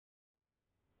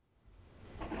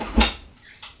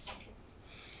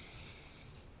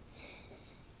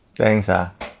Thanks,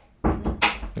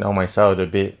 Now my side of the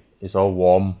bed is all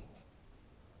warm.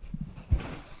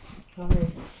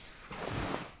 Sorry.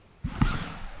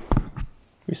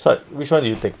 Which one do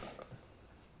you take?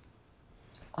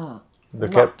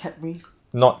 Cadbury.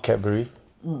 Not Cadbury.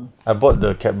 I bought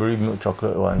the Cadbury milk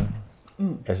chocolate one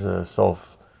as a sort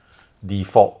of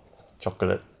default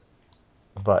chocolate.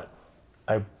 But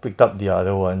I picked up the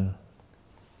other one.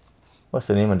 What's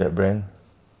the name of that brand?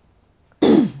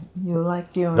 You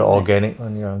like your The organic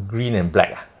one, yeah. Green and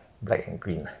black. Black and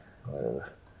green. Whatever.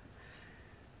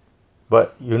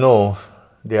 But you know,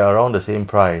 they are around the same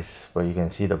price, but you can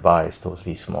see the bar is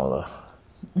totally smaller.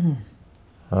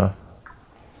 Huh?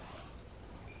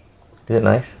 Is it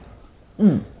nice?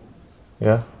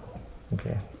 Yeah?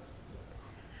 Okay.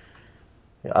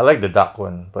 Yeah, I like the dark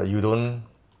one, but you don't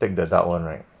take the dark one,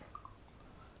 right?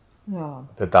 Yeah.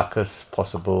 The darkest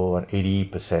possible one,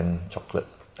 80% chocolate.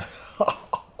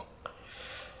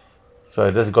 So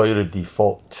I just got you the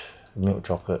default milk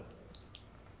chocolate.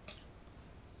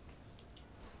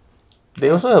 They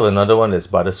also have another one that's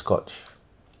butterscotch.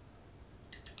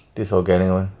 This organic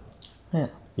one. Yeah.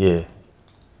 Yeah.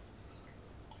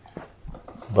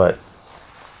 But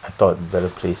I thought better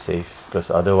play safe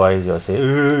because otherwise you'll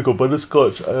say, got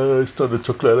butterscotch. It's not the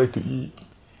chocolate I like to eat.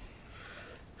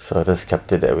 So I just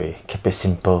kept it that way. Kept it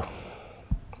simple.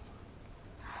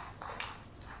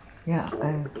 Yeah.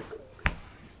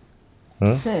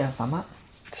 Is that your stomach?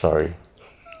 Sorry.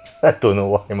 I don't know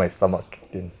why my stomach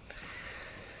kicked in.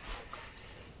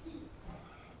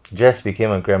 Jess became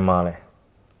a grandma leh.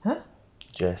 Huh?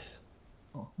 Jess.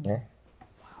 Oh. Yeah?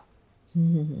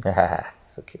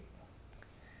 It's okay.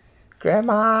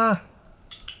 Grandma!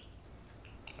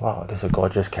 Wow, that's a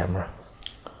gorgeous camera.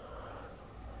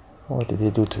 What did they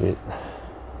do to it?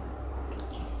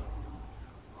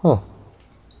 Huh.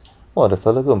 Oh, the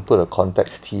fella go and put a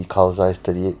Contax T Carl Zeiss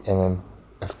 38mm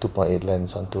f2.8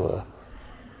 lens onto a...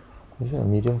 Is it a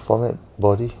medium format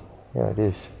body? Yeah, it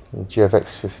is. The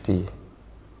GFX 50.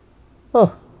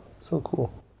 Oh, so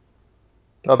cool.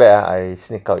 Not bad, I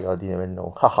sneak out, y'all didn't even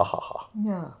know. Ha ha ha ha.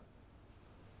 Yeah.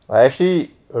 I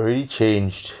actually already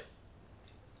changed.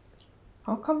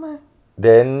 How come?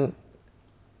 Then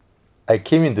I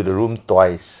came into the room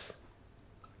twice.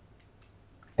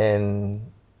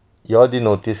 And y'all didn't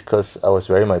notice because I was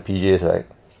wearing my PJs, right?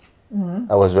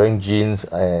 I was wearing jeans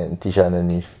and t-shirt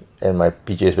underneath. And my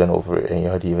PJs went over it and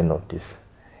y'all didn't even notice.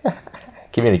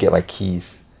 Came in to get my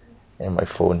keys and my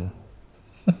phone.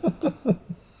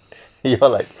 You're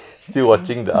like still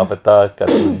watching the Avatar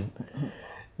cartoon.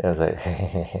 And I was like,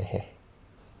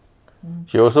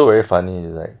 She also very funny.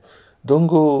 She's like, don't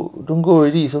go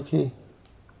already, it's okay.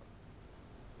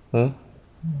 But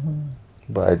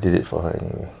I did it for her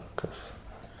anyway, because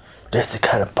that's the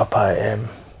kind of papa I am.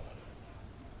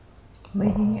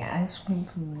 Waiting at ice cream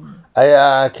for me.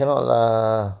 I cannot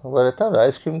lah. By the time the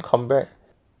ice cream come back,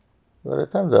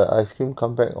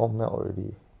 all melt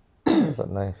already. But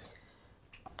nice.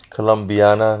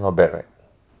 Colombiana, not bad, right?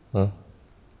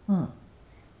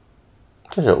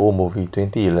 Such an old movie,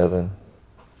 2011.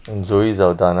 And Zoe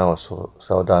Saldana was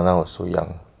so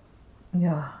young.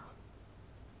 Yeah.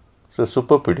 It's a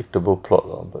super predictable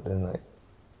plot, but then like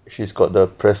she's got the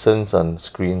presence on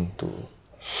screen to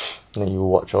let you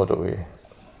watch all the way.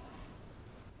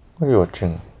 What are you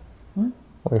watching? What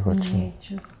are you watching?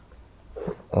 Miniatures.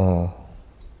 Oh,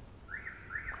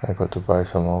 I got to buy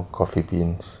some more coffee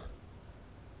beans.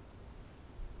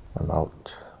 I'm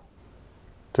out.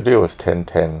 Today was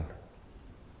 10:10.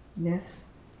 Yes.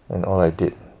 And all I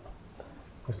did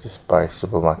was just buy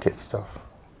supermarket stuff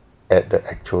at the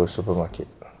actual supermarket.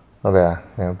 Not bad,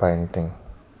 never buy anything.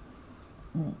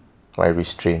 My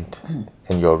restraint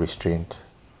and your restraint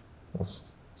was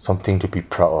something to be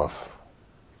proud of.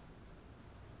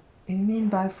 You mean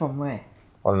buy from where?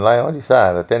 Online, all this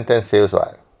the 10:10 sales,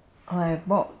 what? I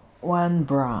bought one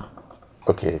bra.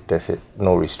 Okay, that's it.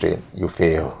 No restraint. You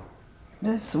fail.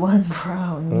 That's one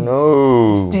bra only.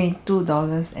 No. It's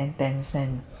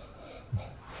 $22.10.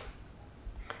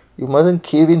 You mustn't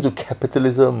cave into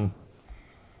capitalism.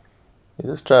 You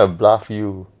just try to bluff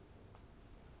you.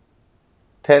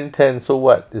 10:10, so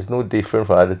what? It's no different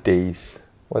from other days.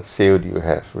 What sale do you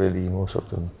have, really, most of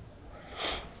them?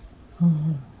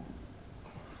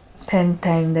 10,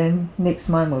 then next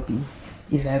month will be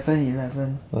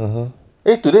 11.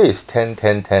 Hey, today is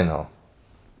 10:10:10, oh.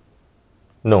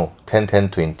 No,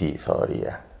 10:10:20, sorry,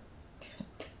 yeah.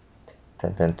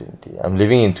 10:10:20. I'm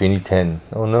living in 2010.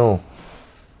 Oh no.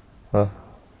 Huh?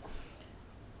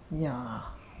 Yeah.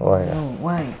 Why? No,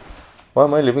 why? Why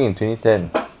am I living in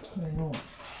 2010? I know.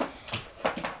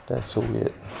 That's so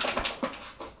weird.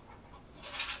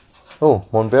 Oh,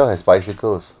 Montbell has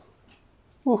bicycles.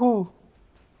 Woohoo!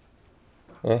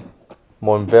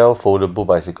 Montbell foldable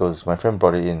bicycles. My friend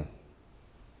brought it in.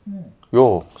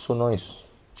 Yo, so nice.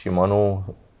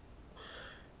 Shimano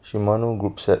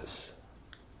group sets.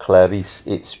 Clarice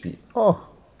 8-speed. Oh,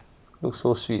 looks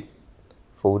so sweet.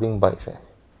 Folding bikes.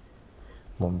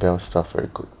 Montbell stuff very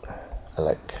good. I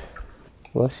like.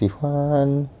 我喜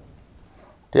欢.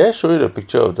 Did I show you the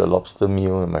picture of the lobster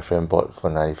meal my friend bought for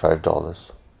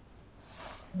 $95?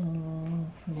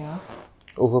 Yeah.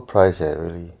 Overpriced,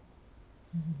 really.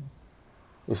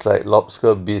 It's like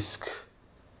lobster bisque,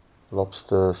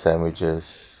 lobster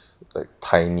sandwiches, like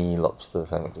tiny lobster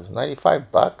sandwiches.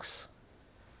 $95?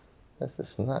 That's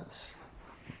just nuts,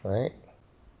 right?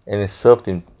 And it's served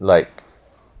in like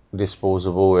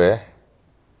disposable ware.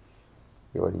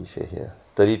 What do you say here?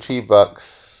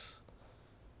 $33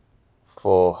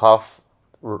 for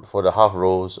the half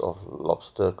rolls of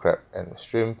lobster, crab, and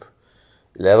shrimp.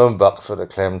 $11 for the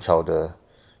clam chowder.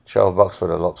 $12 for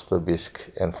the lobster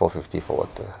bisque, and $4.50 for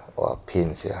water. Wow,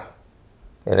 pains, yeah.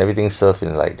 And everything served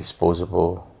in like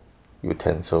disposable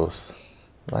utensils.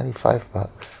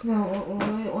 $95. Yeah,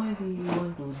 why do you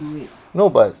want to do it? No,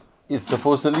 but it's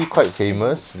supposedly quite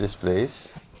famous, this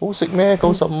place. Oh, sick man,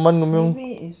 kau saman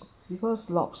Maybe it's because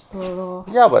lobster lor.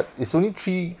 Yeah, but it's only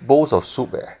 3 bowls of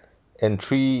soup and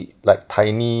 3 like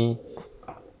tiny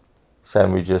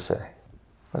sandwiches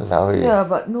Walao eh. Yeah,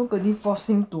 but nobody forced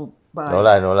him to buy. No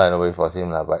lah, nobody force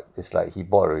him lah. But it's like he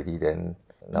bought already, then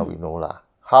now we know lah.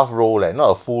 Half roll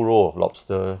not a full roll of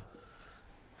lobster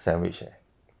sandwich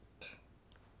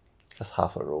Just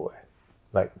half a roll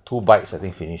Like 2 bites I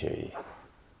think finish already.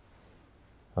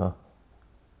 Huh?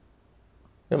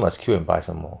 Then must queue and buy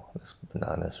some more. That's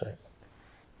bananas, right?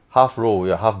 Half roll,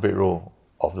 half bread roll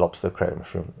of lobster, crab, and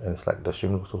shrimp. And it's like the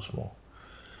shrimp looks so small.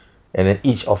 And then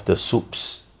each of the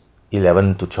soups,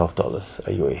 $11 to $12.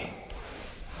 Aiyo.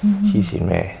 Cheesy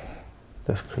man.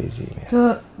 That's crazy, man.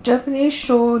 The Japanese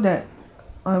show that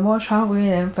I watched halfway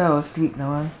and fell asleep that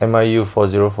one. MIU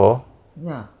 404?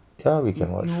 Yeah. Yeah, we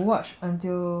can watch. You watch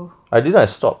until... I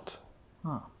stopped.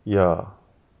 Huh. Yeah.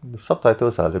 The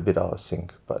subtitles are a little bit out of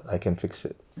sync, but I can fix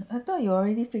it. I thought you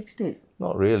already fixed it.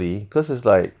 Not really, because it's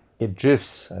like, it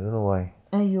drifts. I don't know why.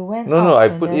 And you went No, out I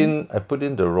and put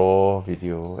in the raw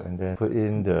video and then put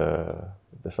in the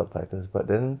subtitles, but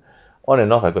then on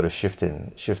and off I got to shift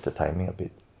the timing a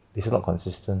bit. This is not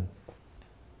consistent.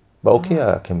 But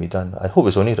okay, can be done. I hope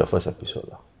it's only the first episode.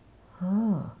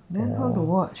 then how to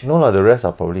watch? No lah, the rest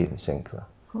are probably in sync. How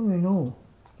you know?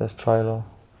 Let's try lor.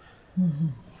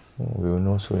 We will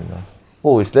know soon enough.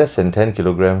 Oh, it's less than 10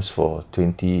 kilograms for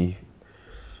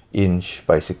 20-inch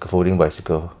folding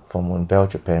bicycle from Montbell,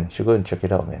 Japan. Should go and check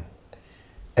it out, man.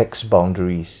 X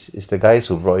Boundaries. It's the guys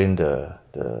who brought in the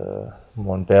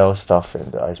Montbell stuff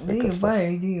and the icebreaker Then you stuff. buy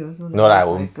already you also No, never I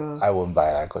cycle. won't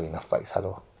buy. I got enough bikes.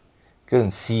 Hello. Go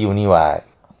and see only what.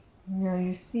 Yeah,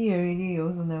 you see already you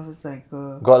also never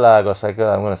cycle. Got cycle.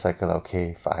 I'm gonna cycle.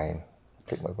 Okay, fine.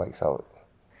 Take my bikes out.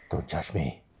 Don't judge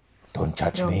me. Don't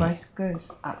judge Your me. bicycle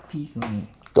is art piece only.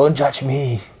 Don't judge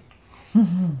me.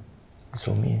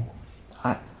 So mean.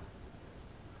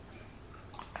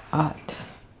 Art.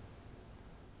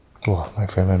 Wow, my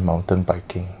friend went mountain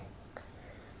biking.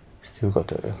 Still got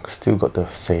the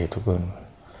say to go and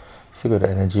still got the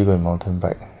energy to go and mountain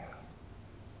bike.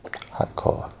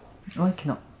 Hardcore. Why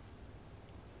cannot?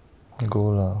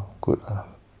 Go lah, good lah.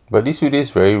 But these few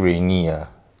days very rainy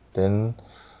Then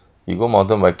you go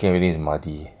mountain biking, everything is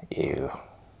muddy. Ew.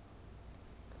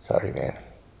 Sorry, man.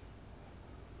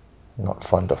 Not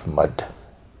fond of mud.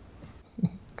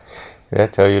 Did I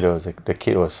tell you the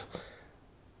kid was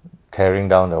tearing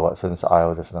down the Watson's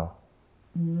aisle just now?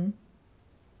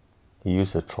 He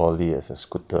used a trolley as a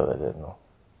scooter like that, no?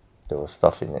 There was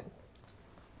stuff in it.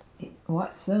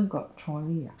 Watson got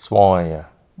trolley Small one, yeah.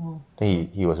 Oh. Then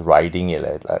he was riding it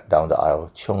like down the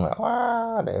aisle. Chiong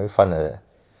that very fun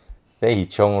Then he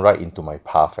chiong right into my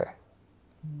path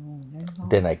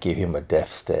Then I gave him a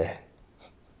death stare.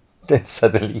 Then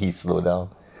suddenly he slowed down.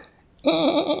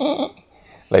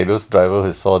 Like those drivers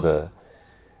who saw the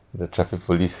traffic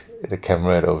police, the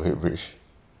camera at the overhead bridge.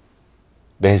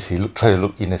 Then he tried to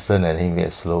look innocent and he made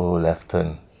a slow left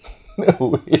turn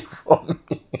away from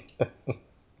me.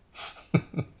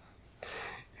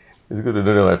 It's good to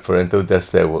know that my parental death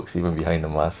stare works even behind the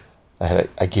mask.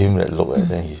 I gave him that look and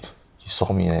then he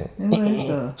saw me and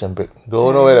jump brake.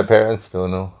 Don't know where the parents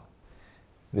don't know.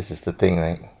 This is the thing,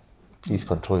 right? Please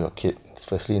control your kid,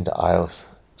 especially in the aisles.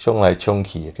 冲来冲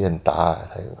去也变大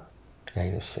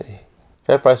I just say.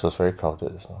 FairPrice was very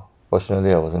crowded just now.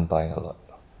 Fortunately, I wasn't buying a lot.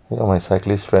 You know, my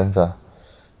cyclist friends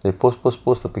They post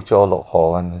the picture all lock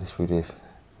hall one these few days.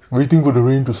 Waiting for the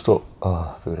rain to stop.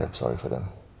 I feel damn sorry for them.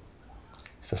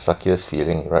 It's the suckiest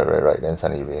feeling. Right. Then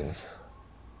suddenly rains.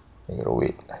 You gotta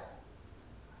wait.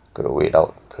 Gotta wait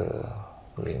out the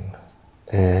rain.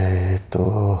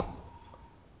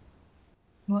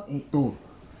 What ito?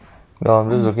 No, I'm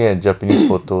just looking at Japanese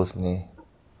photos.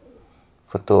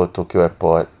 Photo of Tokyo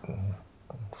Airport.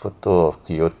 Photo of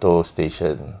Kyoto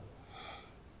Station.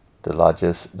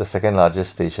 The second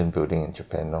largest station building in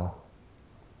Japan now.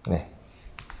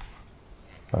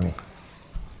 Mommy.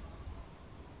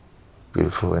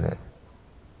 Beautiful, isn't it?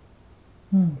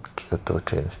 Kyoto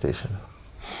train station.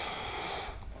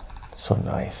 So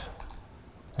nice.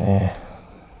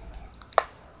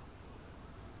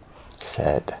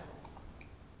 Sad.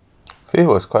 Faye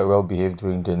was quite well behaved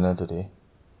during dinner today.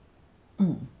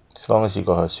 As long as she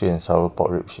got her sweet and sour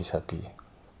pork ribs, she's happy.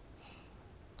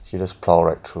 She just plow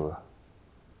right through.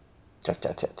 Cha.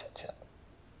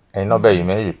 And not bad, you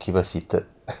managed to keep her seated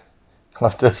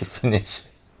after she finished.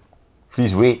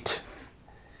 Please wait.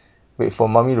 Wait for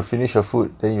mommy to finish her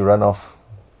food, then you run off.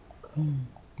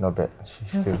 Not bad.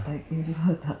 She's Just still. like give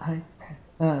her the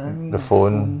iPad. The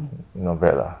phone, not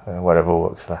bad lah. Whatever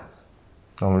works lah.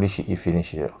 Normally she eat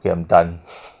finish it. Okay, I'm done.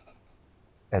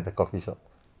 At the coffee shop.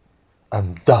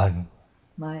 I'm done.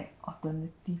 My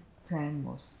alternative plan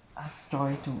was ask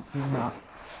Joy to bring up.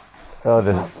 Oh,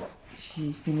 there's. Because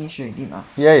she finished already ma.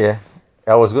 Yeah.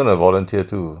 I was gonna volunteer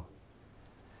too.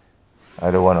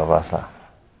 Either one of us lah.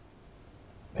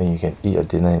 Then you can eat your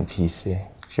dinner in peace. Yeah.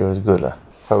 She was good lah.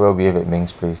 Quite well behaved at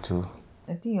Ming's place too.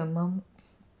 I think your mom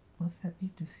was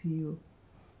happy to see you.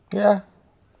 Yeah.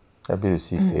 Happy to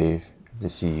see Faith. Happy to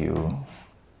see you.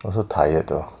 Also tired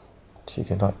though. She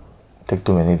cannot take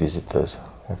too many visitors.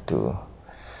 Have to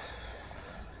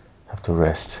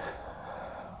rest.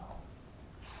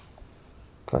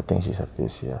 But I think she's happy to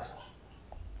see us.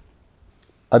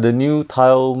 Are the new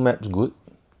tile maps good?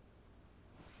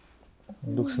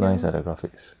 Looks nice at the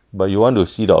graphics. But you want to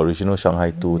see the original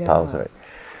Shanghai 2 tiles, right?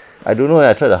 I don't know.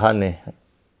 I tried the hunt. I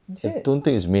don't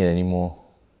think it's made anymore.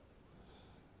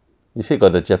 You said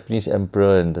got the Japanese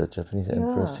emperor and the Japanese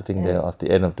emperor sitting there at the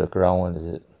end of the ground one, is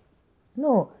it?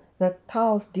 No, the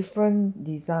tiles different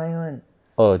design one.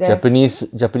 Oh, Japanese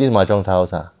mahjong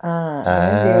tiles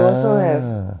And they also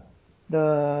have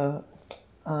the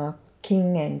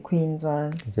king and queens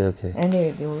one. Okay. And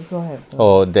they also have the...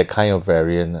 Oh, that kind of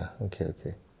variant.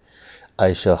 Okay.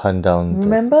 I shall hunt down.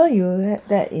 Remember you had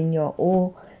that in your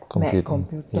old Mac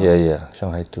computer? Yeah.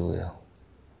 Shanghai 2,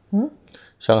 yeah.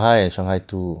 Shanghai and Shanghai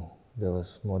 2. There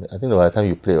was more. I think by the time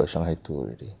you played, it was Shanghai 2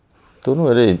 already. Don't know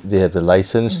whether they have the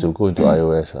license to go into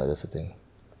iOS. That's the thing.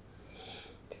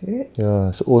 Yeah,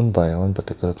 it's owned by one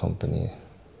particular company.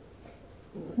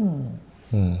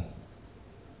 Hey,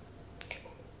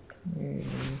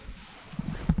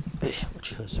 我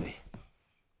去喝水。